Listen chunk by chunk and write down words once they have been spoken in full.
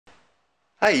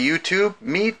Hi YouTube,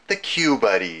 meet the Q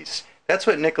Buddies. That's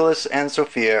what Nicholas and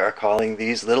Sophia are calling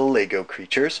these little Lego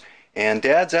creatures. And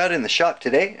Dad's out in the shop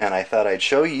today, and I thought I'd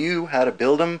show you how to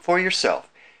build them for yourself.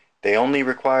 They only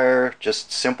require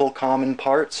just simple common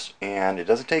parts, and it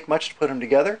doesn't take much to put them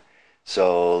together.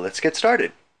 So let's get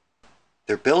started.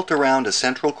 They're built around a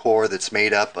central core that's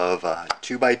made up of a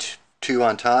 2x2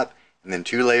 on top, and then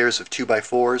 2 layers of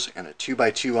 2x4s and a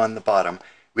 2x2 on the bottom.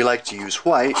 We like to use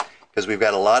white because we've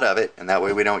got a lot of it, and that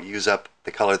way we don't use up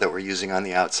the color that we're using on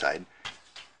the outside.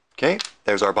 Okay,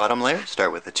 there's our bottom layer.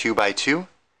 Start with a 2x2.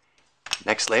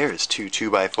 Next layer is 2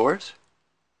 2x4s.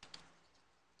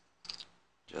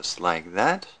 Just like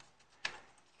that.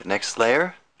 The next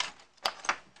layer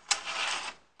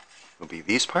will be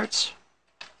these parts.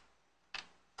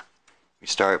 We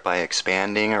start by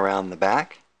expanding around the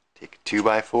back. Take a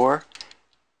 2x4,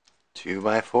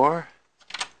 2x4,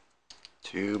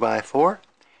 2x4.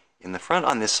 In the front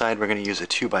on this side we're going to use a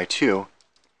 2x2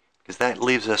 because that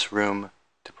leaves us room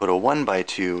to put a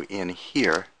 1x2 in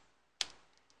here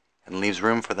and leaves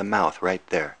room for the mouth right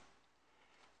there.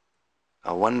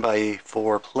 A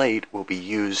 1x4 plate will be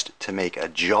used to make a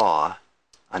jaw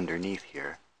underneath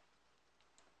here,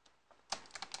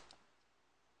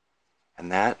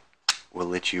 and that will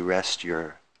let you rest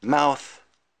your mouth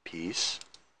piece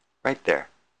right there.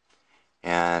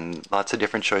 And lots of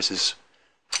different choices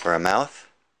for a mouth.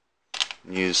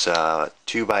 Use a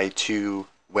 2x2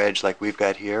 wedge like we've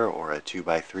got here, or a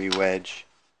 2x3 wedge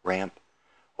ramp,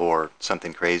 or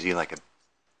something crazy like a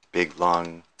big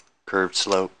long curved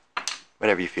slope,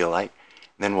 whatever you feel like.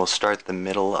 And then we'll start the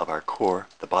middle of our core,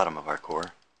 the bottom of our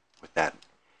core, with that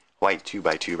white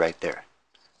 2x2 right there.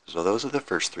 So those are the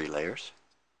first 3 layers.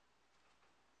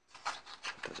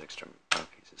 Put those extra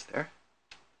pieces there.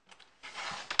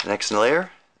 The next layer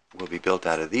will be built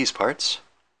out of these parts.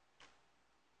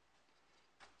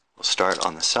 We'll start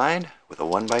on the side with a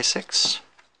 1x6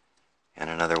 and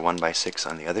another 1x6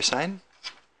 on the other side,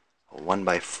 a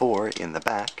 1x4 in the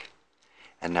back,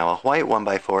 and now a white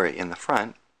 1x4 in the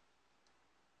front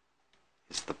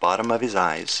is the bottom of his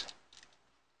eyes,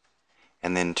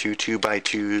 and then 2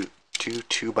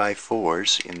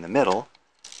 2x4s in the middle,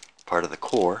 part of the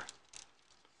core.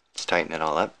 Let's tighten it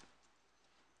all up.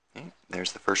 Okay,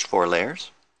 there's the first 4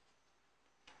 layers.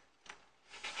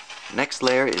 Next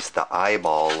layer is the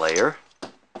eyeball layer,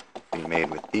 we made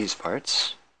with these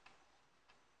parts.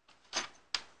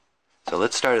 So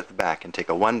let's start at the back and take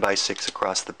a 1x6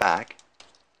 across the back,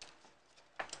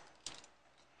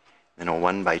 then a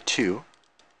 1x2,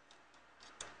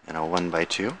 and a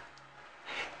 1x2.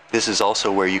 This is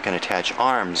also where you can attach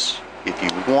arms if you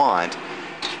want.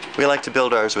 We like to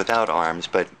build ours without arms,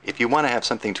 but if you want to have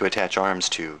something to attach arms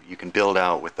to, you can build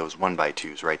out with those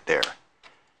 1x2s right there.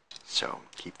 So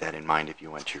keep that in mind if you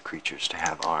want your creatures to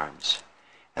have arms.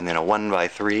 And then a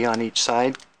 1x3 on each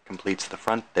side completes the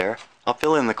front there. I'll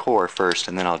fill in the core first,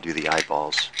 and then I'll do the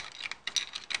eyeballs.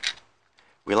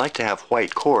 We like to have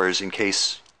white cores in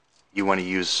case you want to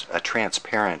use a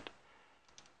transparent,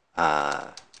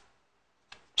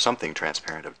 something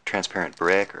transparent, a transparent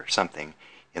brick or something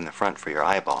in the front for your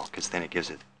eyeball, because then it gives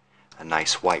it a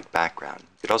nice white background.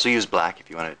 You could also use black if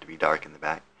you want it to be dark in the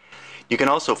back. You can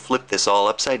also flip this all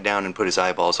upside down and put his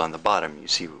eyeballs on the bottom. You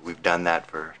see we've done that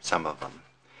for some of them.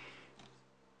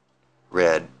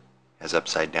 Red has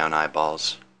upside down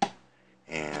eyeballs,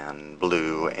 and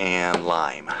blue and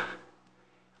lime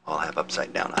all have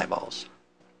upside down eyeballs.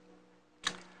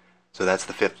 So that's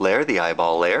the 5th layer, the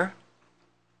eyeball layer.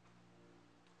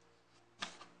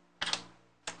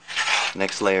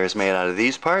 Next layer is made out of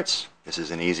these parts. This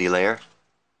is an easy layer.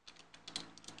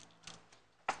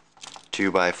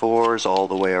 2x4s all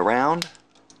the way around.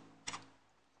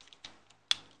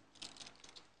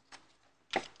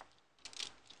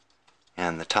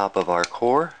 And the top of our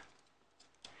core.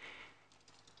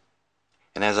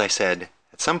 And as I said,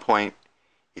 at some point,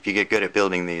 if you get good at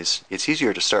building these, it's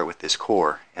easier to start with this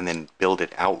core and then build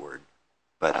it outward.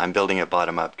 But I'm building it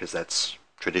bottom up because that's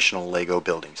traditional Lego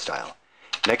building style.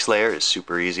 Next layer is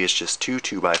super easy. It's just 2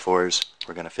 2x4s.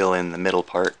 We're going to fill in the middle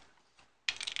part.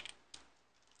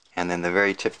 And then the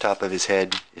very tip top of his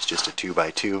head is just a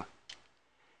 2x2.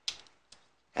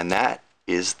 And that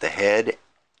is the head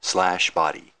 /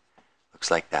 body. Looks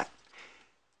like that.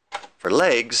 For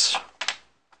legs,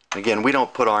 again, we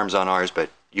don't put arms on ours, but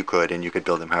you could, and you could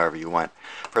build them however you want.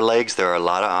 For legs, there are a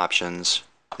lot of options.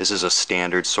 This is a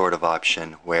standard sort of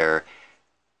option where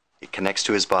it connects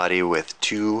to his body with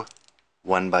 2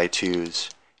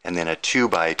 1x2s and then a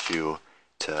 2x2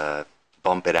 to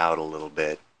bump it out a little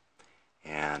bit.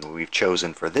 And we've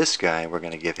chosen for this guy, we're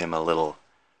going to give him a little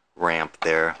ramp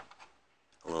there,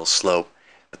 a little slope.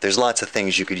 But there's lots of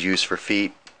things you could use for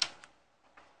feet.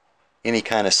 Any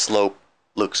kind of slope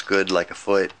looks good, like a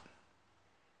foot.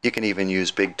 You can even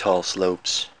use big tall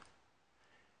slopes.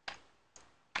 You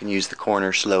can use the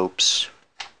corner slopes,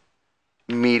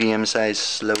 medium-sized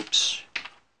slopes.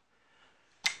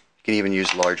 You can even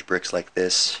use large bricks like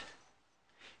this.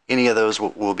 Any of those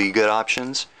will be good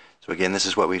options. So again, this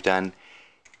is what we've done.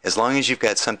 As long as you've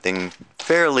got something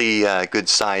fairly good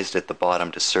sized at the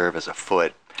bottom to serve as a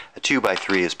foot, a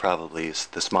 2x3 is probably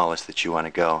the smallest that you want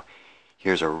to go.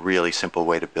 Here's a really simple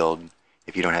way to build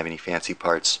if you don't have any fancy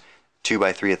parts.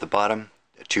 2x3 at the bottom,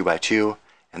 a 2x2,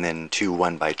 and then two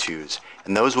 1x2s.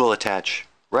 And those will attach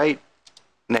right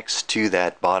next to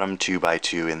that bottom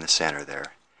 2x2 in the center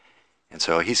there. And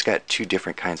so he's got two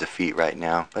different kinds of feet right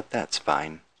now, but that's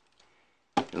fine.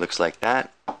 It looks like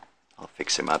that. I'll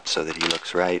fix him up so that he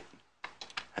looks right.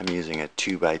 I'm using a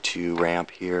 2x2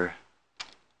 ramp here,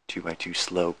 2x2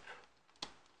 slope,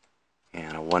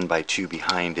 and a 1x2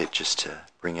 behind it just to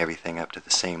bring everything up to the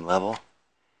same level.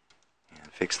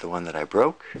 And fix the one that I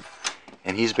broke.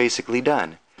 And he's basically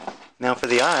done. Now for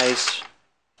the eyes,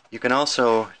 you can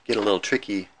also get a little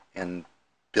tricky and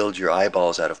build your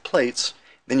eyeballs out of plates.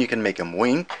 Then you can make them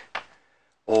wink,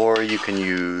 or you can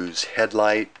use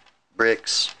headlight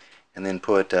bricks and then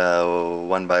put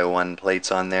 1x1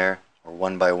 plates on there, or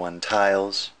 1x1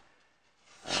 tiles.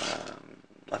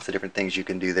 Lots of different things you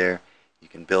can do there. You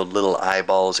can build little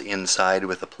eyeballs inside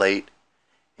with a plate,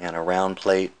 and a round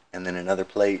plate, and then another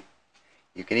plate.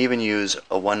 You can even use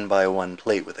a 1x1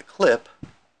 plate with a clip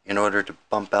in order to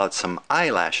bump out some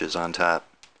eyelashes on top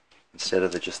instead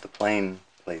of just the plain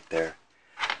plate there.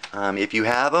 If you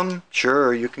have them,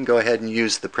 sure, you can go ahead and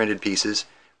use the printed pieces,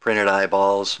 printed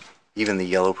eyeballs, even the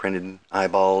yellow printed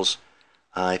eyeballs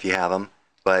if you have them.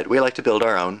 But we like to build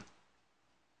our own.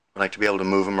 We like to be able to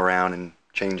move them around and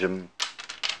change them,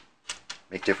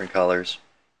 make different colors.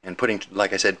 And putting,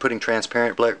 like I said, putting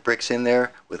transparent bricks in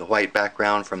there with a white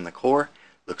background from the core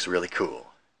looks really cool.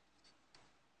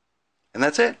 And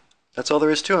that's it. That's all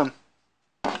there is to them.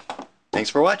 Thanks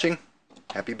for watching.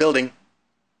 Happy building.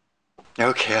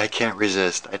 Okay, I can't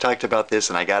resist. I talked about this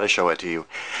and I got to show it to you.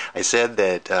 I said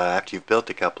that after you've built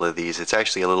a couple of these, it's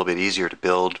actually a little bit easier to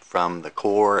build from the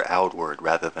core outward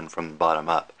rather than from the bottom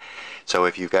up. So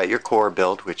if you've got your core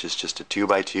built, which is just a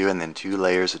 2x2 and then 2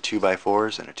 layers of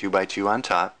 2x4s and a 2x2 on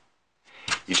top,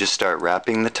 you just start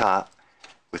wrapping the top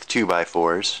with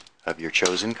 2x4s of your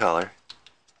chosen color.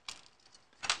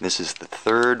 This is the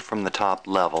third from the top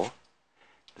level.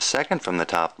 The second from the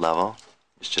top level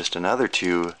is just another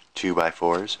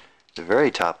 2x4s. The very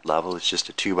top level is just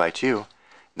a 2x2. And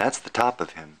that's the top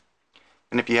of him.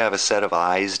 And if you have a set of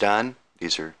eyes done,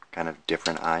 these are kind of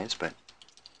different eyes, but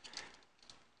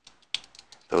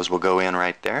those will go in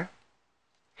right there.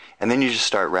 And then you just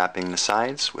start wrapping the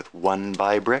sides with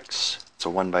 1x bricks. It's a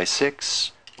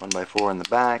 1x6, 1x4 in the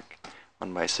back,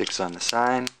 1x6 on the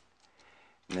side.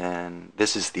 And then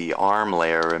this is the arm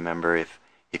layer. Remember,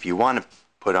 if you want to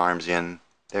put arms in,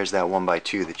 there's that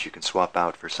 1x2 that you can swap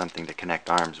out for something to connect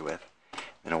arms with.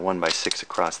 And a 1x6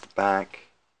 across the back.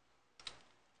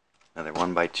 Another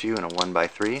 1x2 and a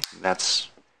 1x3. That's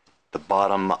the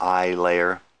bottom eye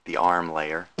layer, the arm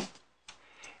layer.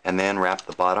 And then wrap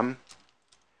the bottom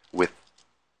with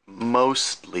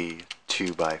mostly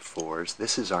 2x4s.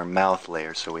 This is our mouth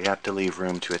layer, so we have to leave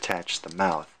room to attach the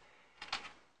mouth.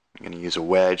 I'm going to use a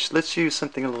wedge. Let's use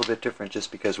something a little bit different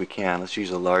just because we can. Let's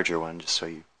use a larger one just so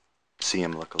you see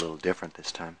him look a little different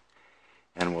this time.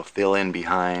 And we'll fill in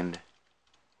behind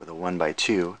with a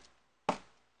 1x2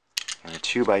 and a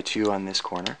 2x2 on this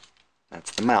corner.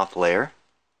 That's the mouth layer.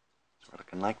 So we're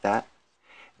looking like that.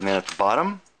 And then at the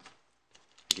bottom,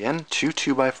 again,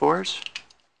 2x4s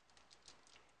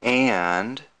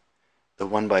and the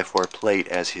 1x4 plate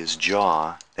as his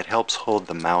jaw that helps hold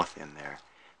the mouth in there.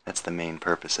 That's the main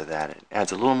purpose of that. It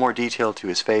adds a little more detail to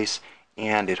his face,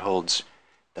 and it holds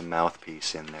the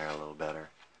mouthpiece in there a little better.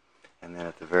 And then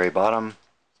at the very bottom,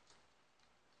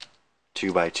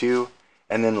 2x2,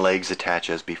 and then legs attach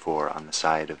as before on the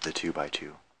side of the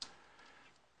 2x2.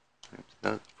 Oops,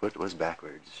 the foot was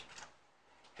backwards.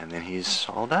 And then he's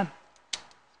all done.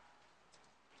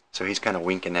 So he's kind of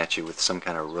winking at you with some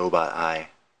kind of robot eye,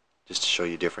 just to show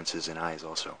you differences in eyes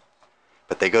also.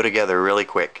 But they go together really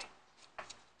quick.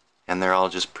 And they're all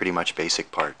just pretty much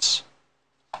basic parts.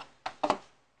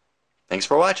 Thanks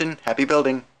for watching. Happy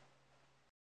building.